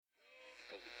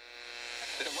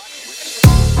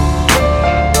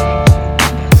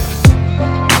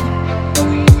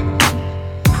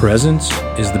Presence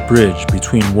is the bridge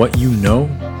between what you know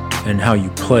and how you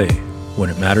play when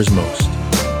it matters most.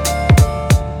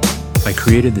 I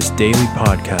created this daily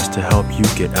podcast to help you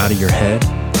get out of your head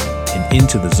and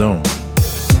into the zone.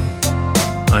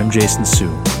 I'm Jason Su,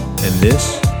 and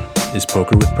this is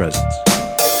Poker with Presence.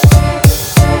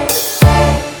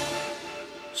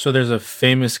 So there's a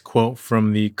famous quote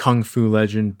from the Kung Fu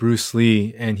legend Bruce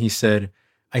Lee, and he said,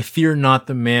 "I fear not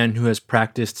the man who has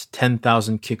practiced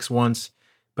 10,000 kicks once,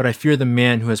 but I fear the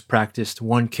man who has practiced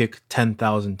one kick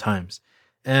 10,000 times."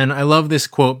 And I love this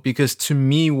quote because to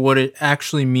me, what it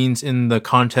actually means in the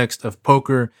context of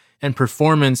poker and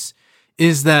performance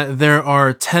is that there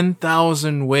are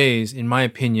 10,000 ways, in my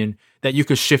opinion, that you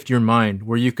could shift your mind,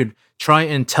 where you could try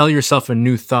and tell yourself a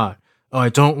new thought. Oh, I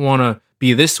don't want to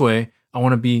be this way. I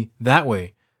want to be that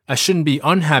way. I shouldn't be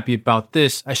unhappy about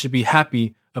this. I should be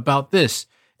happy about this.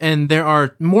 And there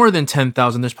are more than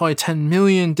 10,000. There's probably 10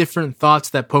 million different thoughts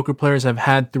that poker players have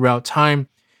had throughout time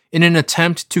in an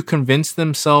attempt to convince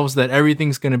themselves that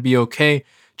everything's going to be okay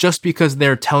just because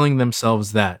they're telling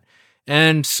themselves that.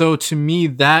 And so to me,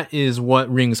 that is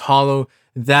what rings hollow.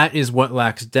 That is what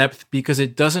lacks depth because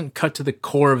it doesn't cut to the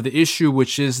core of the issue,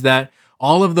 which is that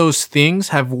all of those things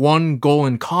have one goal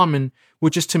in common,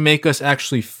 which is to make us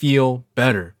actually feel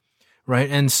better,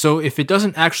 right? And so if it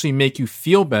doesn't actually make you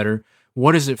feel better,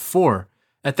 what is it for?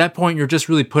 At that point, you're just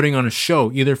really putting on a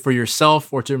show, either for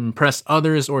yourself or to impress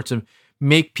others or to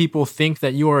make people think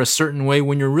that you are a certain way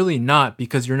when you're really not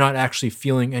because you're not actually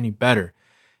feeling any better.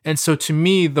 And so to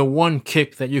me, the one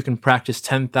kick that you can practice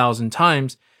 10,000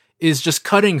 times is just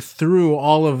cutting through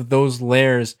all of those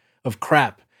layers of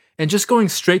crap and just going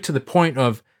straight to the point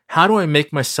of how do I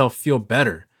make myself feel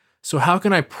better? So how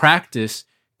can I practice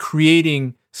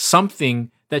creating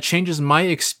something that changes my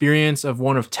experience of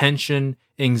one of tension,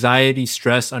 anxiety,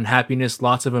 stress, unhappiness,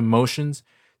 lots of emotions,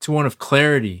 to one of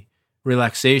clarity,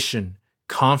 relaxation,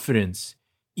 confidence,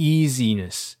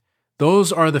 easiness.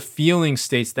 Those are the feeling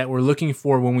states that we're looking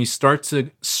for when we start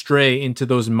to stray into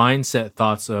those mindset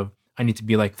thoughts of, I need to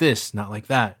be like this, not like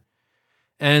that.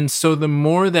 And so the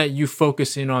more that you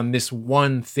focus in on this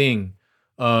one thing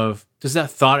of, does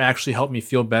that thought actually help me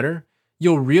feel better?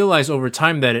 You'll realize over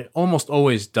time that it almost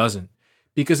always doesn't.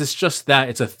 Because it's just that,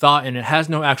 it's a thought and it has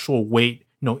no actual weight,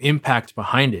 no impact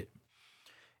behind it.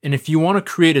 And if you want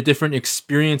to create a different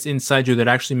experience inside you that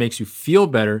actually makes you feel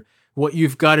better, what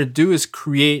you've got to do is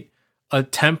create a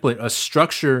template, a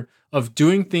structure of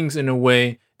doing things in a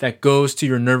way that goes to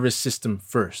your nervous system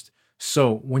first.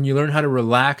 So when you learn how to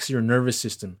relax your nervous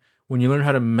system, when you learn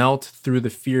how to melt through the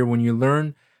fear, when you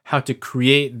learn how to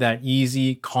create that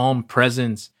easy, calm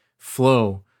presence,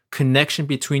 flow, connection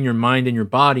between your mind and your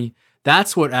body,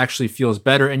 that's what actually feels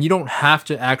better. And you don't have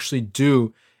to actually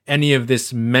do any of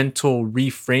this mental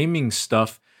reframing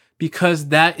stuff because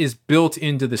that is built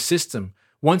into the system.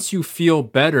 Once you feel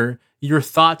better, your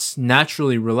thoughts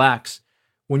naturally relax.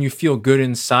 When you feel good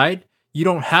inside, you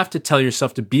don't have to tell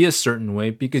yourself to be a certain way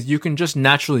because you can just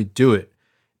naturally do it.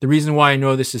 The reason why I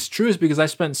know this is true is because I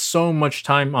spent so much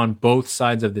time on both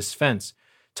sides of this fence.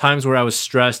 Times where I was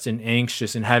stressed and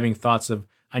anxious and having thoughts of,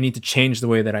 I need to change the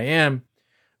way that I am,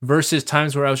 versus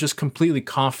times where I was just completely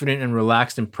confident and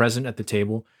relaxed and present at the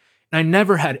table. And I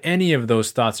never had any of those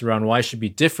thoughts around why I should be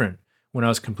different when I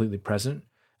was completely present.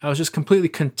 I was just completely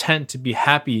content to be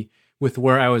happy with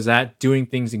where I was at, doing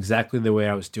things exactly the way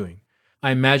I was doing.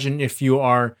 I imagine if you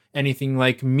are anything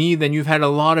like me, then you've had a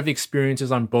lot of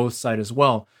experiences on both sides as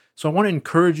well. So I want to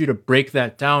encourage you to break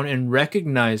that down and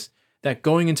recognize that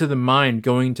going into the mind,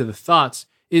 going into the thoughts,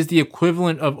 is the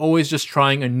equivalent of always just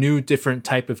trying a new, different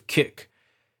type of kick.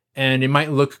 And it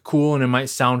might look cool and it might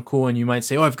sound cool and you might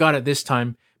say, oh, I've got it this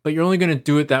time, but you're only going to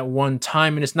do it that one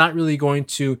time and it's not really going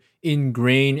to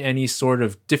ingrain any sort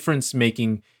of difference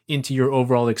making into your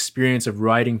overall experience of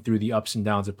riding through the ups and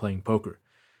downs of playing poker.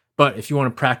 But if you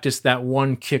want to practice that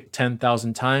one kick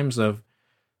 10,000 times of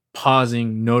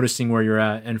pausing, noticing where you're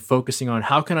at and focusing on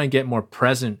how can I get more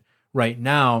present right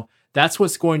now, that's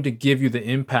what's going to give you the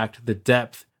impact, the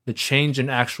depth, the change in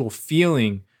actual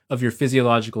feeling of your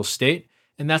physiological state.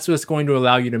 And that's what's going to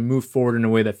allow you to move forward in a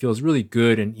way that feels really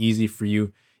good and easy for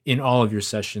you in all of your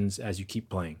sessions as you keep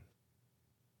playing.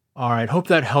 All right, hope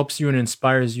that helps you and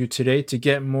inspires you today to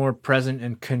get more present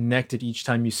and connected each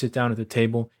time you sit down at the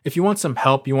table. If you want some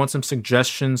help, you want some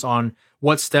suggestions on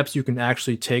what steps you can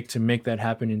actually take to make that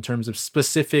happen in terms of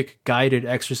specific guided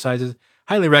exercises,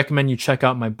 highly recommend you check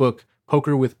out my book,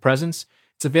 Poker with Presence.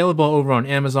 It's available over on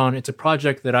Amazon. It's a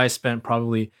project that I spent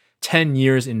probably 10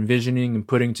 years envisioning and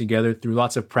putting together through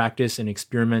lots of practice and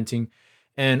experimenting.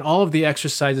 And all of the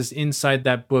exercises inside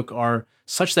that book are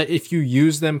such that if you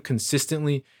use them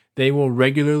consistently, They will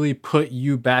regularly put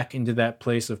you back into that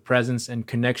place of presence and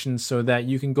connection so that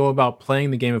you can go about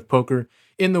playing the game of poker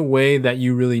in the way that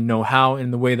you really know how,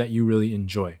 in the way that you really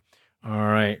enjoy. All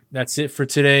right, that's it for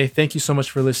today. Thank you so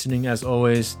much for listening. As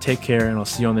always, take care, and I'll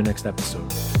see you on the next episode.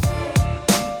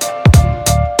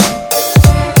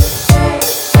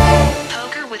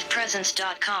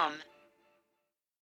 PokerWithPresence.com